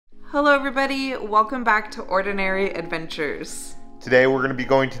Hello everybody, welcome back to Ordinary Adventures. Today we're going to be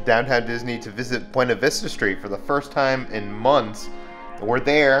going to downtown Disney to visit Buena Vista Street for the first time in months. We're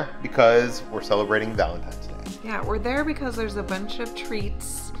there because we're celebrating Valentine's Day. Yeah, we're there because there's a bunch of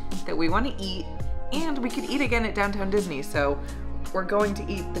treats that we want to eat, and we could eat again at downtown Disney, so we're going to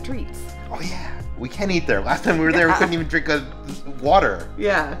eat the treats. Oh yeah, we can eat there. Last time we were there we couldn't even drink water.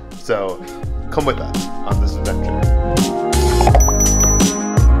 Yeah. So come with us on this adventure.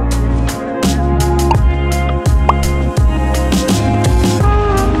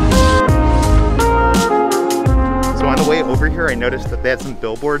 On the way over here, I noticed that they had some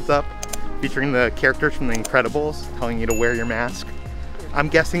billboards up featuring the characters from The Incredibles, telling you to wear your mask. I'm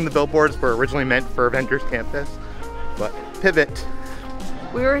guessing the billboards were originally meant for Avengers Campus, but pivot.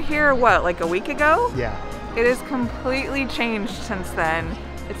 We were here, what, like a week ago? Yeah. It has completely changed since then.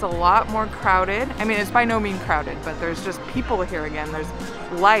 It's a lot more crowded. I mean, it's by no means crowded, but there's just people here again. There's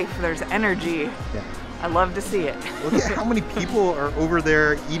life, there's energy. Yeah. I love to see it. Look at how many people are over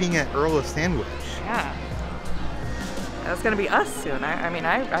there eating at Earl's sandwich. Yeah. That's gonna be us soon.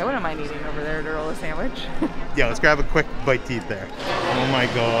 I wouldn't mind eating over there to roll a sandwich. Yeah, let's grab a quick bite to eat there. Oh my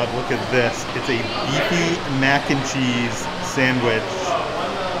God, look at this. It's a beefy mac and cheese sandwich.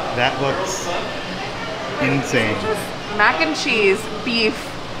 That looks insane. Just mac and cheese, beef,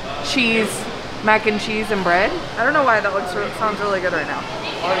 cheese, mac and cheese, and bread. I don't know why that sounds really good right now.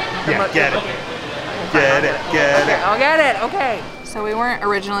 Yeah, get it. Get it. I'll get it, okay. So we weren't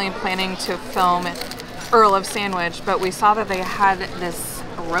originally planning to film Earl of sandwich, but we saw that they had this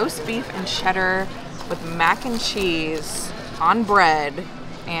roast beef and cheddar with mac and cheese on bread,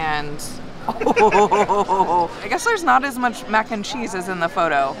 and I guess there's not as much mac and cheese as in the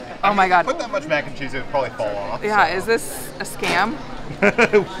photo. Oh my God. Put that much mac and cheese, it would probably fall off. Yeah, so. Is this a scam?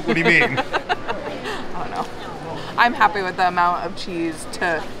 What do you mean? I don't know. I'm happy with the amount of cheese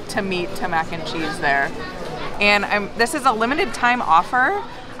to meat to mac and cheese there. And this is a limited time offer.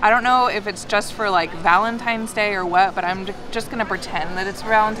 I don't know if it's just for like Valentine's Day or what, but I'm just gonna pretend that it's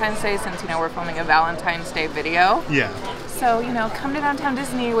Valentine's Day since, you know, we're filming a Valentine's Day video. Yeah. So, you know, come to downtown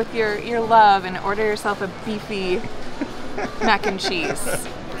Disney with your love and order yourself a beefy mac and cheese.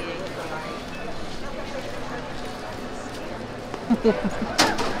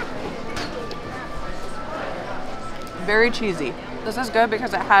 Very cheesy. This is good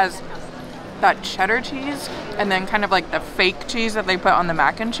because it has that cheddar cheese and then kind of like the fake cheese that they put on the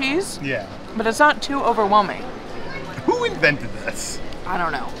mac and cheese. Yeah. But it's not too overwhelming. Who invented this? I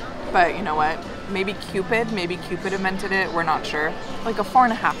don't know. But you know what? Maybe Cupid invented it. We're not sure. Like a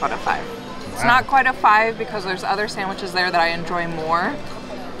 4.5 out of 5. It's not quite a 5 because there's other sandwiches there that I enjoy more.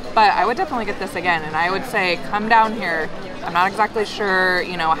 But I would definitely get this again. And I would say come down here. I'm not exactly sure,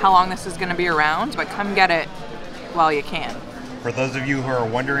 you know, how long this is going to be around, but come get it while you can. For those of you who are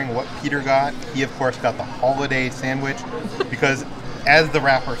wondering what Peter got, he of course got the holiday sandwich because, as the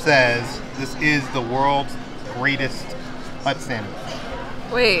wrapper says, this is the world's greatest hut sandwich.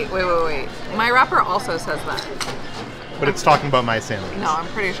 Wait. My wrapper also says that. But it's talking about my sandwich. No, I'm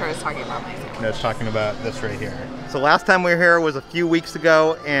pretty sure it's talking about my sandwich. No, it's talking about this right here. So last time we were here was a few weeks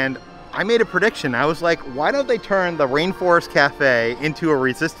ago, and I made a prediction. I was like, why don't they turn the Rainforest Cafe into a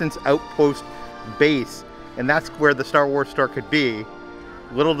Resistance Outpost base? And that's where the Star Wars store could be.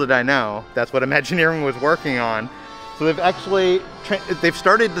 Little did I know, that's what Imagineering was working on. So they've actually, they've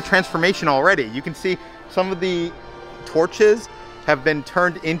started the transformation already. You can see some of the torches have been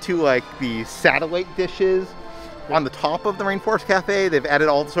turned into like the satellite dishes on the top of the Rainforest Cafe. They've added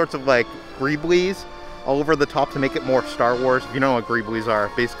all sorts of like greeblies all over the top to make it more Star Wars. If you know what greeblies are,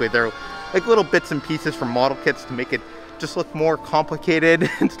 basically they're like little bits and pieces from model kits to make it just look more complicated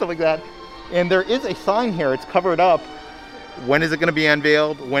and stuff like that. And there is a sign here, it's covered up. When is it gonna be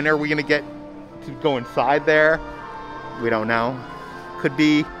unveiled? When are we gonna get to go inside there? We don't know. Could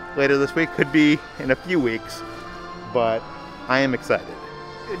be later this week, could be in a few weeks, but I am excited.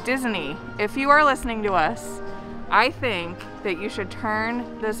 Disney, if you are listening to us, I think that you should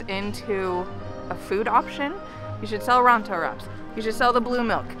turn this into a food option. You should sell Ronto wraps. You should sell the blue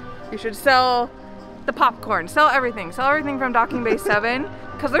milk. You should sell the popcorn. Sell everything. Sell everything from Docking Bay 7.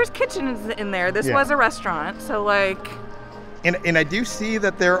 Because there's kitchens in there. This was a restaurant, so like... And I do see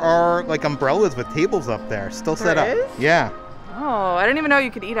that there are like umbrellas with tables up there, still set up. Is? Yeah. Oh, I didn't even know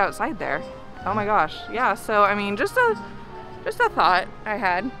you could eat outside there. Oh my gosh. Yeah, so I mean, just a thought I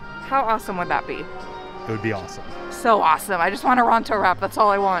had. How awesome would that be? It would be awesome. So awesome. I just want a Ronto wrap. That's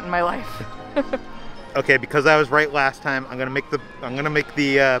all I want in my life. Okay, because I was right last time, I'm gonna make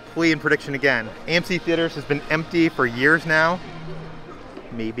the plea and prediction again. AMC Theaters has been empty for years now.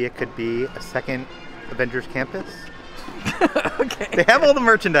 Maybe it could be a second Avengers Campus. Okay. They have all the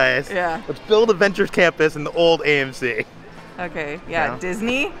merchandise. Yeah. Let's build Adventures Campus in the old AMC. Okay, yeah, Yeah.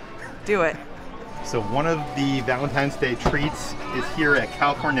 Disney, do it. So one of the Valentine's Day treats is here at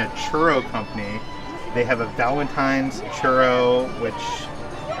California Churro Company. They have a Valentine's churro,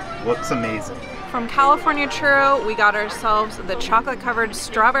 which looks amazing. From California Churro, we got ourselves the chocolate-covered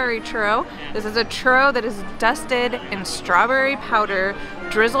strawberry churro. This is a churro that is dusted in strawberry powder,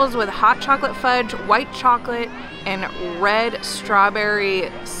 drizzles with hot chocolate fudge, white chocolate, and red strawberry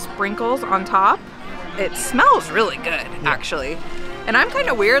sprinkles on top. It smells really good, actually. And I'm kind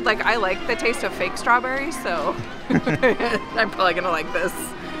of weird, like I like the taste of fake strawberries, so I'm probably gonna like this.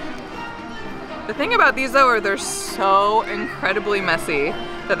 The thing about these though are they're so incredibly messy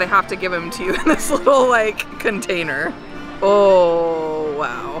that they have to give them to you in this little like container. Oh,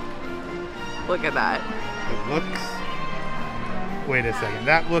 wow. Look at that. It looks... Wait a second,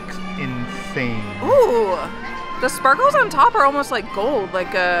 that looks insane. Ooh, the sparkles on top are almost like gold,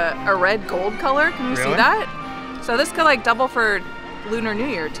 like a red gold color. Can you see Really? that? So this could like double for Lunar New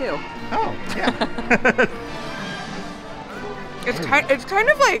Year too. Oh, yeah. It's kind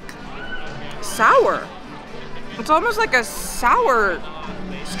of like sour. It's almost like a sour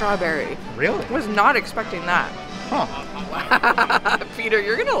strawberry. Really? Was not expecting that. Huh. Peter,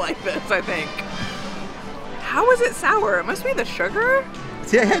 you're gonna like this, I think. How is it sour? It must be the sugar.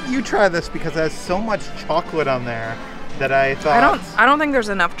 See, I had you try this because it has so much chocolate on there that I thought... I don't think there's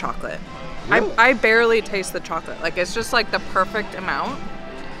enough chocolate. Really? I barely taste the chocolate. Like it's just like the perfect amount.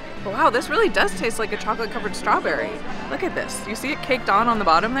 But wow, this really does taste like a chocolate-covered strawberry. Look at this. You see it caked on the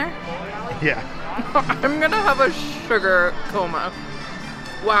bottom there? Yeah. I'm gonna have a sugar coma.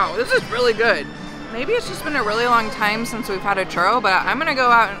 Wow, this is really good. Maybe it's just been a really long time since we've had a churro, but I'm gonna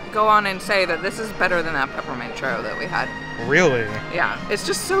go on and say that this is better than that peppermint churro that we had. Really? Yeah, it's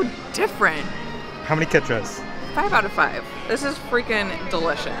just so different. How many Kitras? 5 out of 5. This is freaking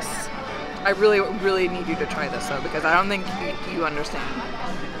delicious. I really, really need you to try this though, because I don't think you understand.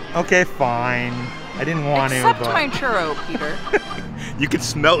 Okay, fine. I didn't want Except to, but... my churro, Peter. You could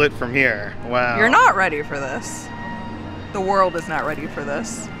smell it from here. Wow. You're not ready for this. The world is not ready for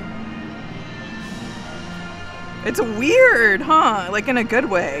this. It's weird, huh? Like in a good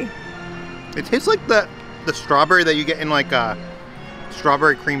way. It tastes like the strawberry that you get in like a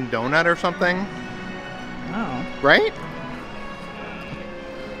strawberry cream donut or something. Oh. Right?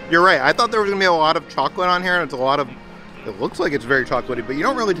 You're right. I thought there was going to be a lot of chocolate on here, and it's a lot of... It looks like it's very chocolatey, but you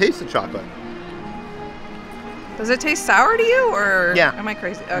don't really taste the chocolate. Does it taste sour to you, or Yeah. am I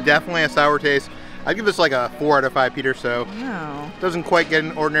crazy? Okay. Definitely a sour taste. I'd give this like a 4 out of 5, Peter, so... No. Doesn't quite get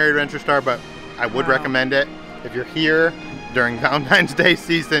an ordinary adventure star, but I would Wow. recommend it. If you're here during Valentine's Day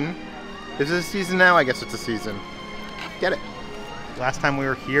season... Is it a season now? I guess it's a season. Get it. Last time we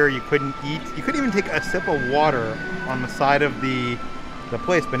were here, you couldn't eat... You couldn't even take a sip of water on the side of the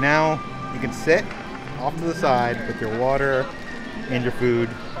place, but now you can sit off to the side with your water and your food.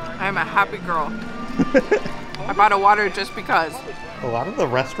 I'm a happy girl. I bought a water just because. A lot of the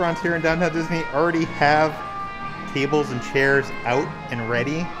restaurants here in downtown Disney already have tables and chairs out and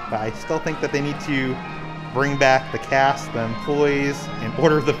ready, but I still think that they need to bring back the cast, the employees, and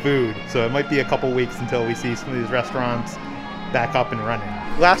order the food. So it might be a couple weeks until we see some of these restaurants back up and running.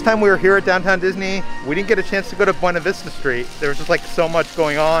 Last time we were here at downtown Disney, we didn't get a chance to go to Buena Vista Street. There was just like so much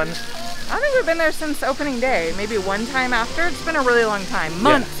going on. I don't think we've been there since opening day. Maybe one time after. It's been a really long time.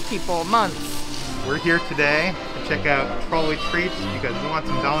 Months, people, months. We're here today to check out Trolley Treats because we want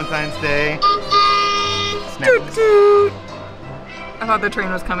some Valentine's Day. Toot toot! I thought the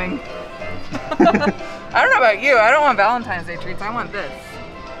train was coming. I don't know about you. I don't want Valentine's Day treats. I want this.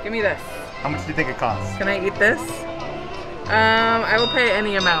 Give me this. How much do you think it costs? Can I eat this? I will pay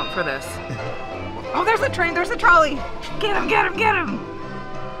any amount for this. Oh, there's a train. There's a trolley. Get him, get him, get him.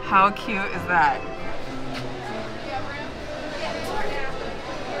 How cute is that?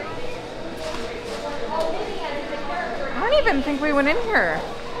 I don't even think we went in here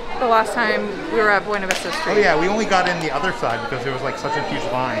the last time we were at Buena Vista Street. Oh yeah, we only got in the other side because there was like such a huge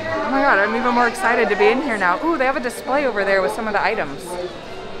line. Oh my god, I'm even more excited to be in here now. Ooh, they have a display over there with some of the items.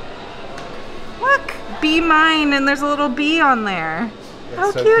 Look, be mine, and there's a little bee on there.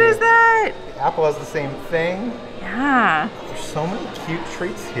 How so cute is that? Apple has the same thing. Yeah. There's so many cute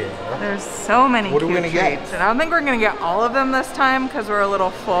treats here. There's so many What are we cute gonna get? treats. And I don't think we're gonna get all of them this time because we're a little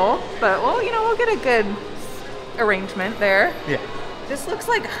full. But well, you know, we'll get a good arrangement there. Yeah. This looks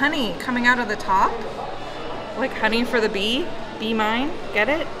like honey coming out of the top. Like honey for the bee. Be mine. Get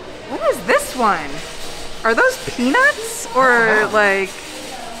it? What is this one? Are those peanuts or like...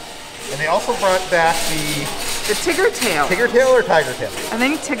 And they also brought back The tigger tail. Tigger tail or tiger tail? I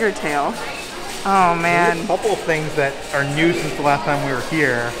think tigger tail. Oh man. There's a couple of things that are new since the last time we were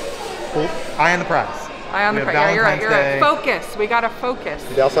here. Well, eye on the prize. Eye on the prize. Yeah, you're right. You're right. Focus. We gotta focus.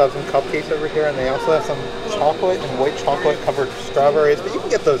 They also have some cupcakes over here, and they also have some chocolate and white chocolate covered strawberries. But you can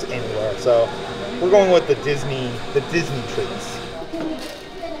get those anywhere. So we're going with the Disney treats.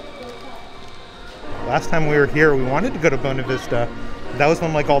 Last time we were here, we wanted to go to Buena Vista. That was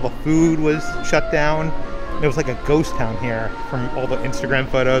when like all the food was shut down. It was like a ghost town here from all the Instagram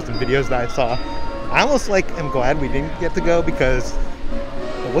photos and videos that I saw. I almost like am glad we didn't get to go because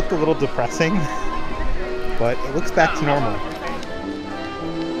it looked a little depressing, but it looks back to normal.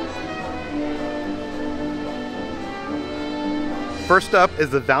 First up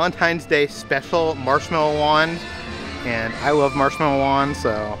is the Valentine's Day special marshmallow wand, and I love marshmallow wands,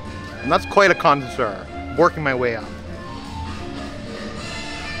 so I'm not quite a connoisseur. I'm working my way up.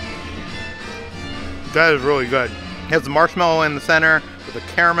 That is really good. It has the marshmallow in the center with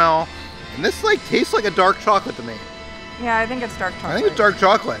the caramel, and this like tastes like a dark chocolate to me. Yeah, I think it's dark chocolate. I think it's dark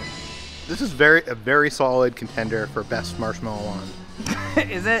chocolate. This is a very solid contender for best marshmallow wand.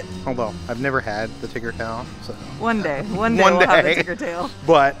 Is it? Although I've never had the Ticker Tail, so one day we'll have the Ticker Tail.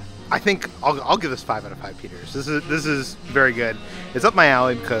 But I think I'll give this 5 out of 5 Peters. This is very good. It's up my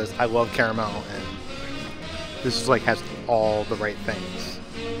alley because I love caramel, and this is like has all the right things.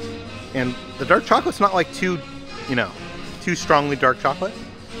 And the dark chocolate's not like too strongly dark chocolate.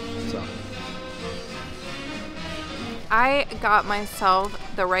 So I got myself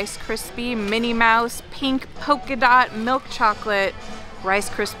the Rice Krispie Minnie Mouse pink polka dot milk chocolate Rice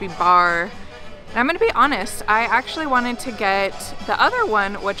Krispie bar. And I'm gonna be honest, I actually wanted to get the other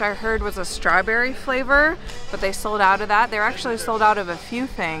one, which I heard was a strawberry flavor, but they sold out of that. They're actually sold out of a few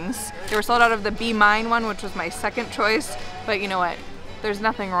things. They were sold out of the Be Mine one, which was my second choice, but you know what? There's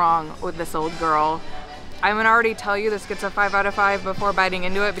nothing wrong with this old girl. I'm gonna already tell you this gets a 5 out of 5 before biting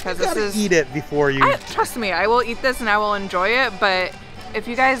into it because this is... eat it before you... Trust me, I will eat this and I will enjoy it, but if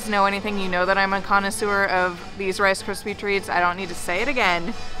you guys know anything, you know that I'm a connoisseur of these Rice Krispie treats. I don't need to say it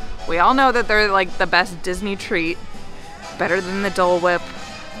again. We all know that they're like the best Disney treat. Better than the Dole Whip.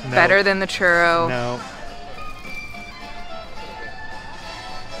 No. Better than the Churro. No.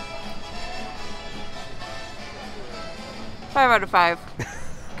 Five out of 5.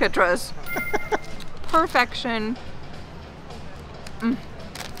 Kitras. Perfection.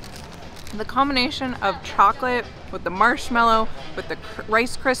 The combination of chocolate with the marshmallow, with the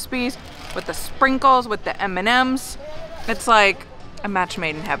Rice Krispies, with the sprinkles, with the M&Ms. It's like a match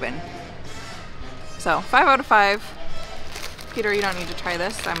made in heaven. So 5 out of 5. Peter, you don't need to try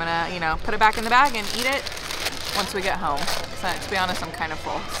this. I'm gonna, put it back in the bag and eat it once we get home. So to be honest, I'm kind of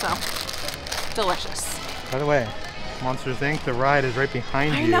full. So delicious. By the way, Monsters Inc., the ride is right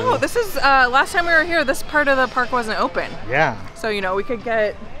behind you. I know. This is, last time we were here, this part of the park wasn't open. Yeah. So, we could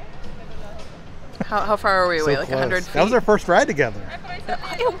get, how far are we away? So like close. 100 feet? That was our first ride together.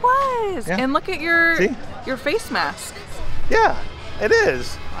 It was. Yeah. And look at your face mask. Yeah, it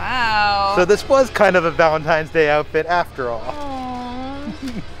is. Wow. So this was kind of a Valentine's Day outfit after all. Aww.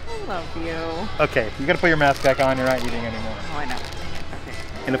 I love you. Okay, you gotta put your mask back on. You're not eating anymore. Oh, I know.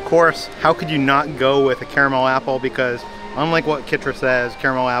 And of course, how could you not go with a caramel apple? Because unlike what Kitra says,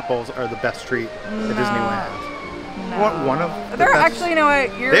 caramel apples are the best treat at Disneyland. No. One of they're best. Actually, you know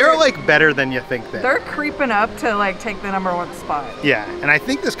what? They're like better than you think they're creeping up to like take the #1 spot. Yeah, and I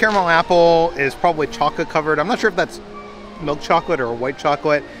think this caramel apple is probably chocolate covered. I'm not sure if that's milk chocolate or white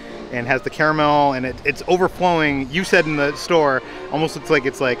chocolate, and has the caramel, and it's overflowing. You said in the store, almost looks like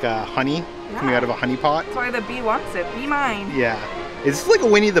it's like honey coming out of a honey pot. That's why the bee wants it. Be mine. Yeah. Is this like a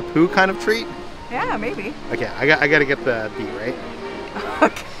Winnie the Pooh kind of treat? Yeah, maybe. Okay, I got to get the bee, right?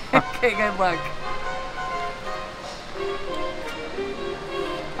 Okay, good luck.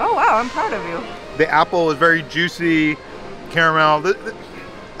 Oh wow, I'm proud of you. The apple is very juicy, caramel.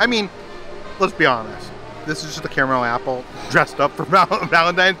 I mean, let's be honest. This is just a caramel apple dressed up for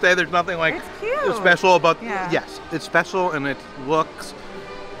Valentine's Day. There's nothing like special about. Yes, it's special in its looks,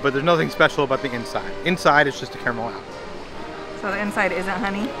 but there's nothing special about the inside. Inside, it's just a caramel apple. So the inside isn't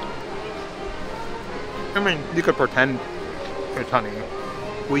honey? I mean, you could pretend it's honey.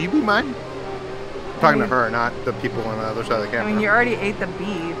 Will you be mine? I'm talking to her, not the people on the other side of the camera. I mean, you already ate the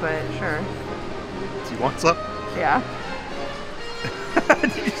bee, but sure. Do you want some? Yeah.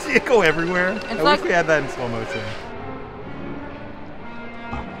 Did you see it go everywhere? I wish we had that in slow motion.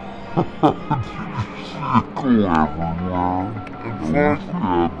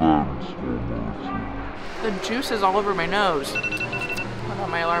 The juice is all over my nose. I thought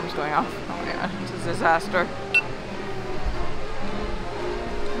my alarm's going off. Oh yeah, it's a disaster.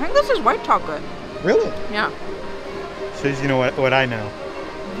 I think this is white chocolate. Really? Yeah. Shows you know what I know.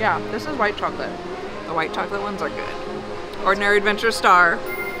 Yeah, this is white chocolate. The white chocolate ones are good. Ordinary Adventure Star.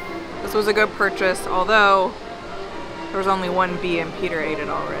 This was a good purchase, although there was only one B and Peter ate it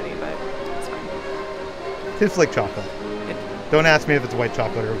already, but it's fine. Tastes like chocolate. Don't ask me if it's white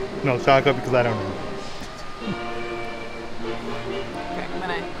chocolate or no chocolate because I don't know. Okay,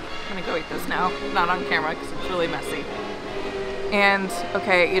 I'm gonna go eat this now. Not on camera because it's really messy. And,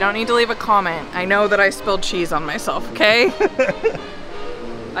 okay, you don't need to leave a comment. I know that I spilled cheese on myself, okay?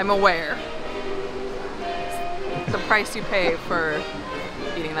 I'm aware. It's the price you pay for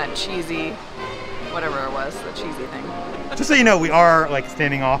eating that cheesy, whatever it was, the cheesy thing. Just so you know, we are like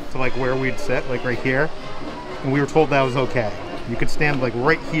standing off to like where we'd sit, like right here. And we were told that was okay. You could stand like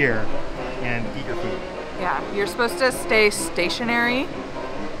right here and eat your food. Yeah, you're supposed to stay stationary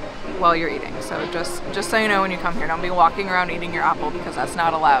while you're eating. So just so you know when you come here, don't be walking around eating your apple because that's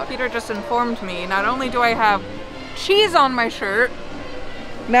not allowed. Peter just informed me, not only do I have cheese on my shirt,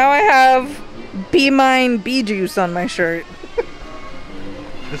 now I have Be Mine bee juice on my shirt.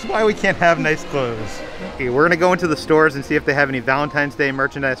 This is why we can't have nice clothes. Okay, we're gonna go into the stores and see if they have any Valentine's Day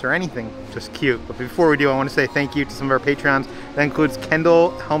merchandise or anything just cute. But before we do, I want to say thank you to some of our Patreons. That includes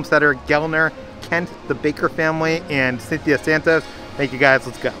Kendall, Helmstetter, Gellner, Kent, the Baker family, and Cynthia Santos. Thank you guys,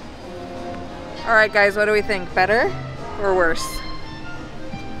 let's go. All right, guys, what do we think? Better or worse?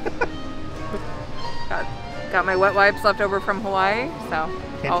 Got my wet wipes left over from Hawaii, so.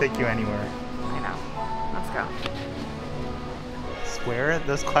 Can't take you anywhere. I know. Let's go. I swear,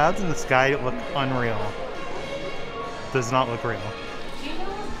 those clouds in the sky look unreal. Does not look real.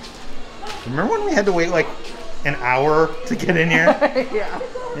 Remember when we had to wait like an hour to get in here? Yeah.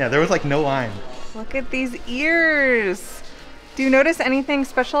 Yeah, there was like no line. Look at these ears. Do you notice anything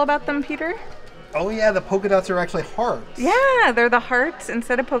special about them, Peter? Oh yeah, the polka dots are actually hearts. Yeah, they're the hearts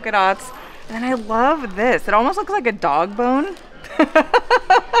instead of polka dots. And I love this. It almost looks like a dog bone.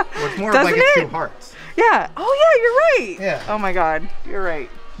 Well, it's more like it's two hearts. Yeah. Oh yeah, you're right. Yeah. Oh my God, you're right.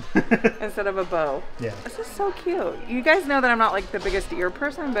 Instead of a bow. Yeah. This is so cute. You guys know that I'm not like the biggest ear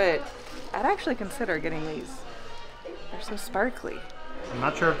person, but I'd actually consider getting these. They're so sparkly. I'm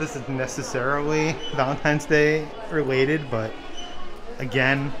not sure if this is necessarily Valentine's Day related, but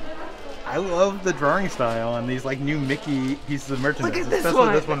again, I love the drawing style and these like new Mickey pieces of merchandise. Look at this especially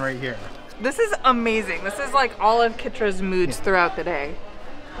one. This one right here. This is amazing. This is like all of Kitra's moods throughout the day.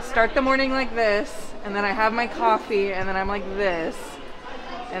 Start the morning like this, and then I have my coffee, and then I'm like this,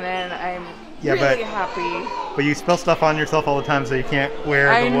 and then I'm really happy. But you spill stuff on yourself all the time, so you can't wear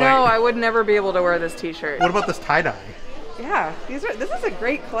the I white. know, I would never be able to wear this t-shirt. What about this tie-dye? Yeah, this is a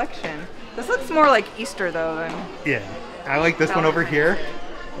great collection. This looks more like Easter though than... Yeah, I like this one over here.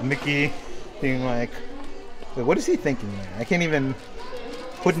 The Mickey being like, wait, what is he thinking there? I can't even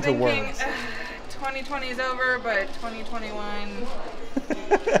put into words. 2020 is over, but 2021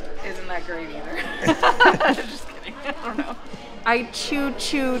 isn't that great either. Just kidding, I don't know. I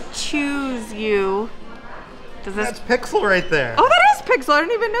choose you. Does this... That's Pixel right there. Oh, that is Pixel, I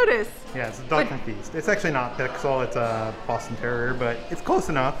didn't even notice. Yeah, it's a dog from Feast. It's actually not Pixel, it's a Boston Terrier, but it's close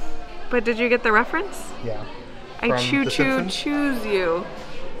enough. But did you get the reference? Yeah. I choose you.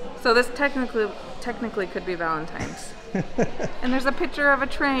 So this technically could be Valentine's. And there's a picture of a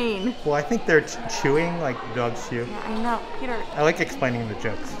train. Well, I think they're chewing like dogs chew. Yeah, I know, Peter. I like explaining the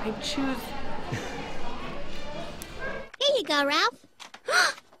jokes. I choose. Here you go, Ralph.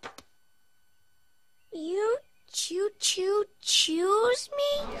 You choose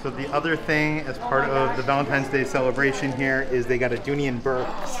me? So the other thing as part of the Valentine's Day celebration here is they got a Dooney and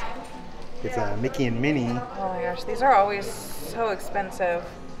Burke's. It's a Mickey and Minnie. Oh my gosh, these are always so expensive,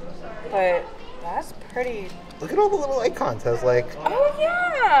 but that's pretty. Look at all the little icons. It has like. Oh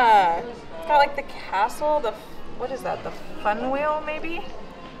yeah, it's got like the castle. What is that? The fun wheel maybe?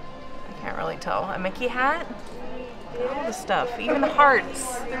 I can't really tell. A Mickey hat. All the stuff, even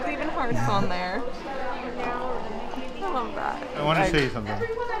hearts. There's even hearts on there. I love that. I want to show you something.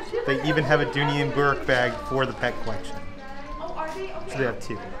 They even have a Dooney and Burke bag for the pet collection. So they have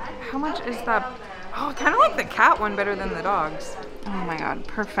two. How much is that? Oh, I kind of like the cat one better than the dogs. Oh my God,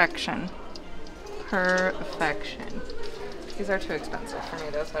 perfection. Perfection. These are too expensive for me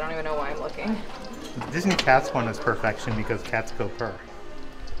though, so I don't even know why I'm looking. The Disney Cats one is perfection because cats go purr.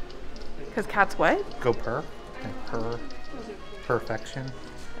 Because cats what? Go purr? Like purr. Perfection.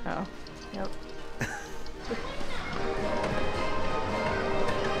 Oh, yep.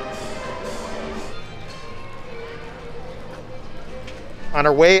 On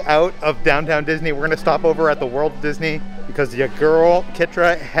our way out of downtown Disney, we're going to stop over at the World of Disney because your girl,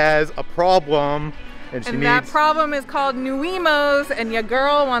 Kitra, has a problem. And that problem is called nuiMOs, and your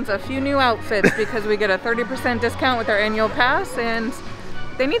girl wants a few new outfits because we get a 30% discount with our annual pass, and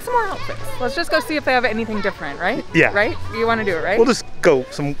they need some more outfits. Let's just go see if they have anything different, right? Yeah. Right? You want to do it, right? We'll just go.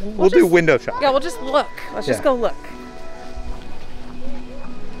 We'll do window shopping. Yeah, we'll just look. Let's just go look.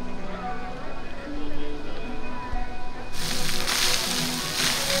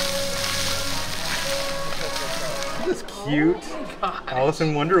 This cute Alice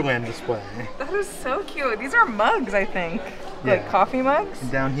in Wonderland display. That is so cute. These are mugs, I think. Yeah. Like coffee mugs.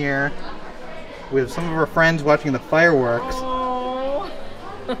 And down here, we have some of our friends watching the fireworks. Oh,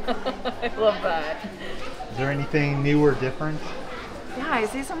 I love that. Is there anything new or different? Yeah, I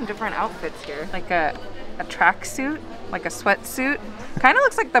see some different outfits here. Like a tracksuit, like a sweatsuit. Kind of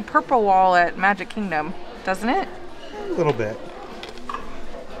looks like the purple wall at Magic Kingdom, doesn't it? A little bit.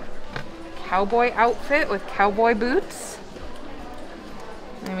 Cowboy outfit with cowboy boots.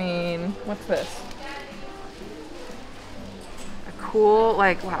 I mean, what's this? A cool,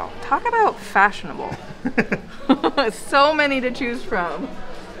 like, wow, talk about fashionable. So many to choose from.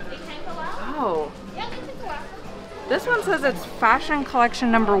 Oh. This one says it's fashion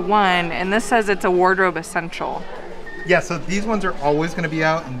collection #1, and this says it's a wardrobe essential. Yeah, so these ones are always going to be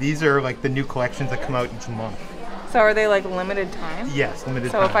out, and these are like the new collections that come out each month. So are they like limited time? Yes,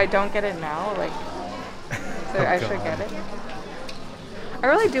 limited So time. if I don't get it now, like, so I should get it? I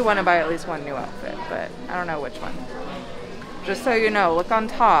really do want to buy at least one new outfit, but I don't know which one. Just so you know, look on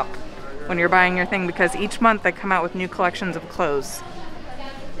top when you're buying your thing, because each month they come out with new collections of clothes,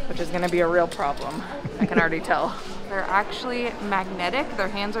 which is going to be a real problem. I can already tell. They're actually magnetic. Their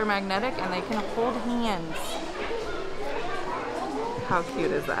hands are magnetic, and they can hold hands. How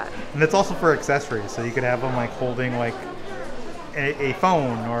cute is that? And it's also for accessories, so you could have them like holding like a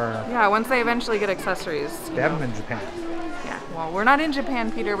phone or... Yeah, once they eventually get accessories. They have them in Japan. Yeah, well, we're not in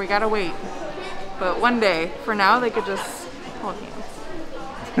Japan, Peter. We gotta wait. But one day, for now, they could just hold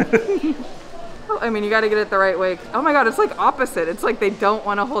hands. Oh, I mean, you gotta get it the right way. Oh my god, it's like opposite. It's like they don't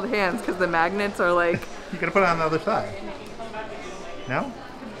want to hold hands because the magnets are like... You gotta put it on the other side. No?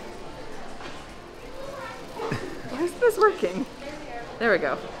 Why is this working? There we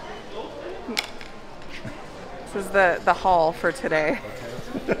go. This is the haul for today.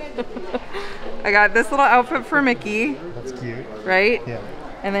 I got this little outfit for Mickey. That's cute. Right? Yeah.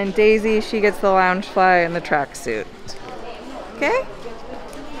 And then Daisy, she gets the lounge fly and the tracksuit. Okay?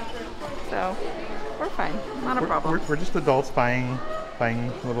 So, we're fine. Not a problem. We're just adults buying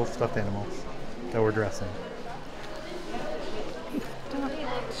little stuffed animals that we're dressing.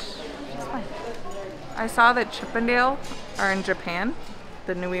 It's fine. I saw that Chippendale are in Japan,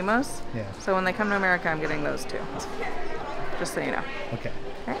 the nuiMOs. Yeah. So when they come to America, I'm getting those too. Just so you know. Okay.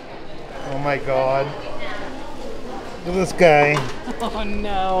 Okay? Oh my god. Look at this guy. Oh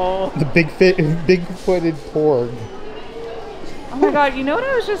no. The big-footed porg. Oh my god, you know what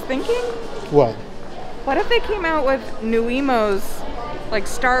I was just thinking? What? What if they came out with nuiMOs, like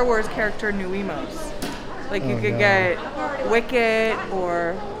Star Wars character nuiMOs? Like you could get Wicket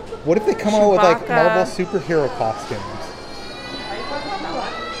or What if they come out with like Chewbacca. Marvel superhero costumes?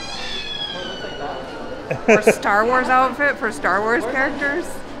 or Star Wars outfit for Star Wars characters?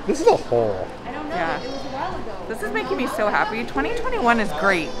 This is a hole. Yeah. This is making me so happy. 2021 is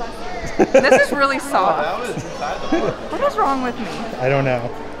great. This is really soft. What is wrong with me? I don't know.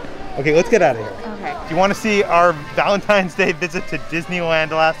 Okay, let's get out of here. Okay. If you want to see our Valentine's Day visit to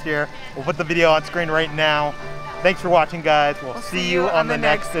Disneyland last year, we'll put the video on screen right now. Thanks for watching, guys. We'll see you on the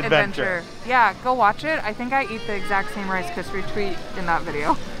next adventure. Yeah, go watch it. I think I eat the exact same Rice Krispie treat in that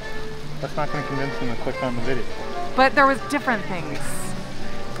video. That's not going to convince them to click on the video. But there was different things.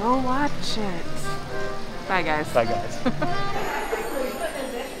 Go watch it. Bye, guys. Bye, guys.